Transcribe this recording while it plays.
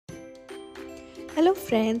Hello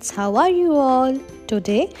friends, how are you all?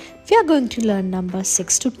 Today we are going to learn number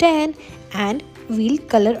 6 to 10 and we'll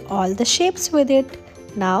color all the shapes with it.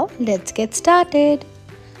 Now let's get started.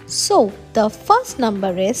 So the first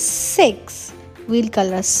number is 6. We'll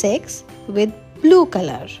color 6 with blue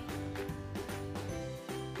color.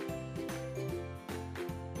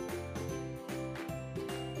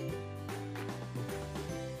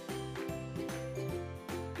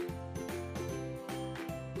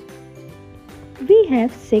 We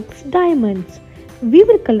have 6 diamonds. We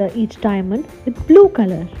will color each diamond with blue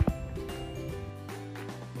color.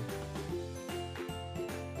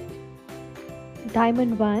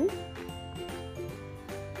 Diamond 1,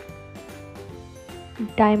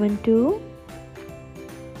 Diamond 2,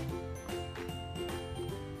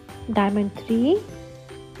 Diamond 3,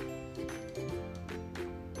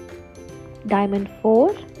 Diamond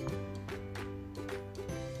 4,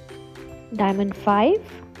 Diamond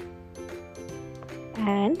 5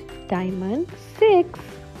 and Diamond 6.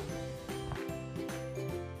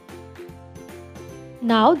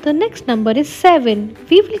 Now the next number is 7.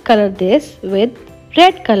 We will color this with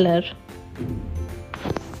red color.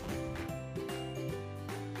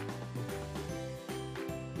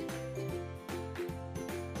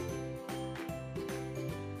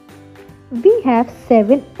 We have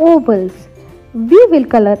 7 ovals. We will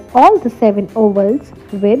color all the 7 ovals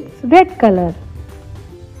with red color.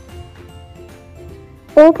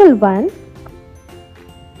 Oval 1,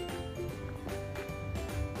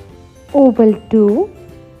 Oval 2,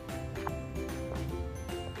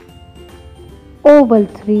 Oval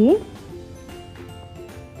 3,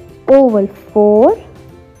 Oval 4,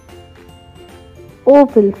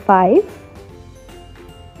 Oval 5,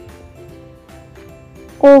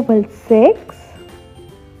 Oval 6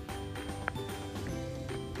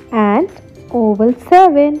 and Oval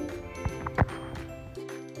 7.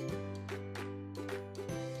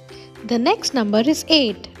 The next number is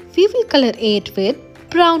 8. We will color 8 with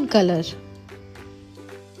brown color.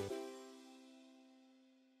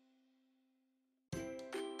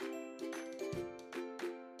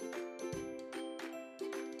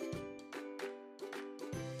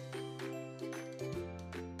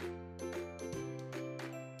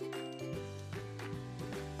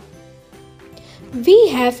 We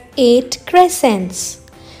have 8 crescents.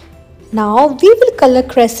 Now we will color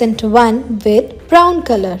crescent 1 with brown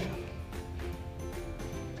color.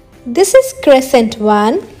 This is crescent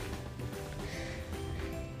 1,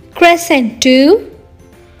 crescent 2,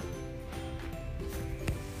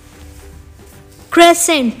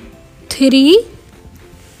 crescent 3,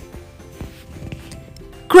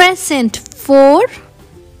 crescent 4,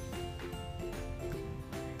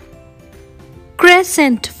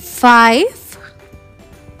 crescent 5,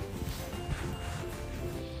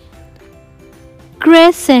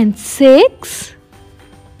 crescent 6,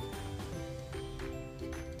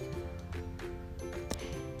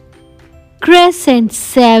 crescent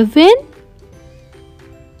 7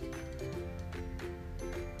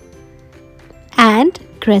 and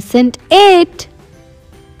crescent 8.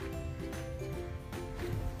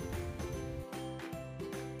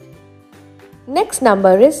 Next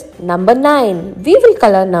number is number 9. We will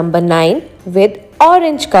color number 9 with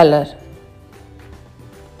orange color.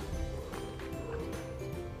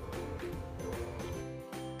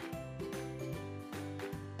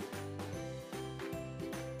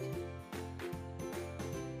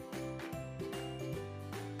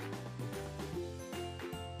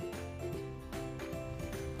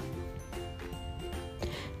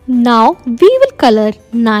 Now we will color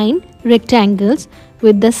 9 rectangles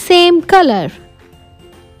with the same color.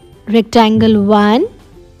 Rectangle 1,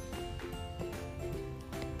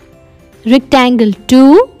 rectangle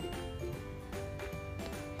 2,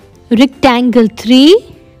 rectangle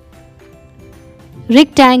 3,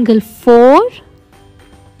 rectangle 4,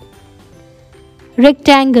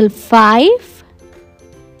 rectangle 5,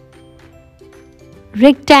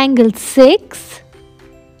 rectangle 6,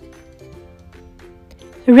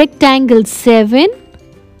 rectangle 7,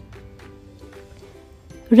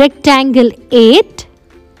 rectangle 8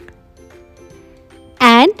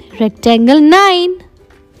 and rectangle 9.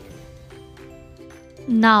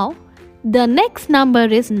 Now the next number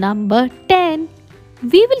is number 10.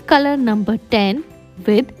 We will color number 10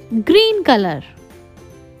 with green color.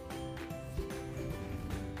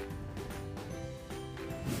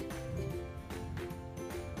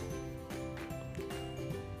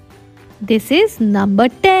 This is number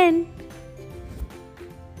 10.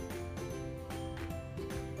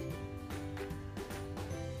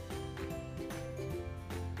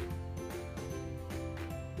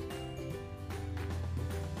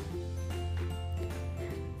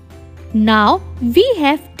 Now we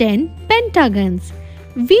have 10 pentagons.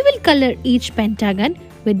 We will color each pentagon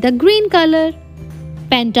with the green color.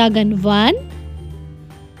 Pentagon 1,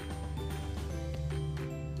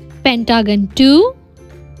 Pentagon 2,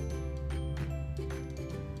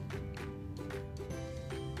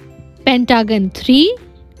 Pentagon 3,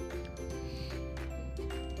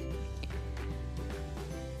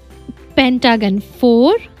 Pentagon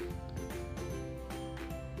 4,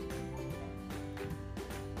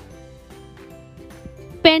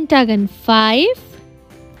 Pentagon 5,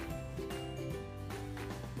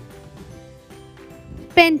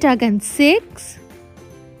 Pentagon 6,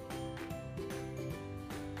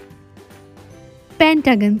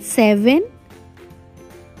 Pentagon 7,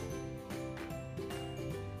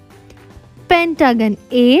 Pentagon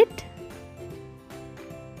 8,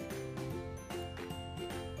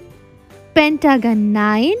 Pentagon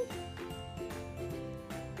 9,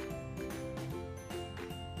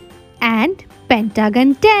 and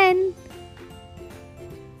Pentagon 10.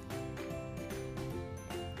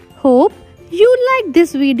 Hope you like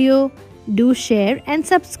this video. Do share and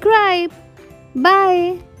subscribe.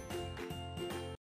 Bye.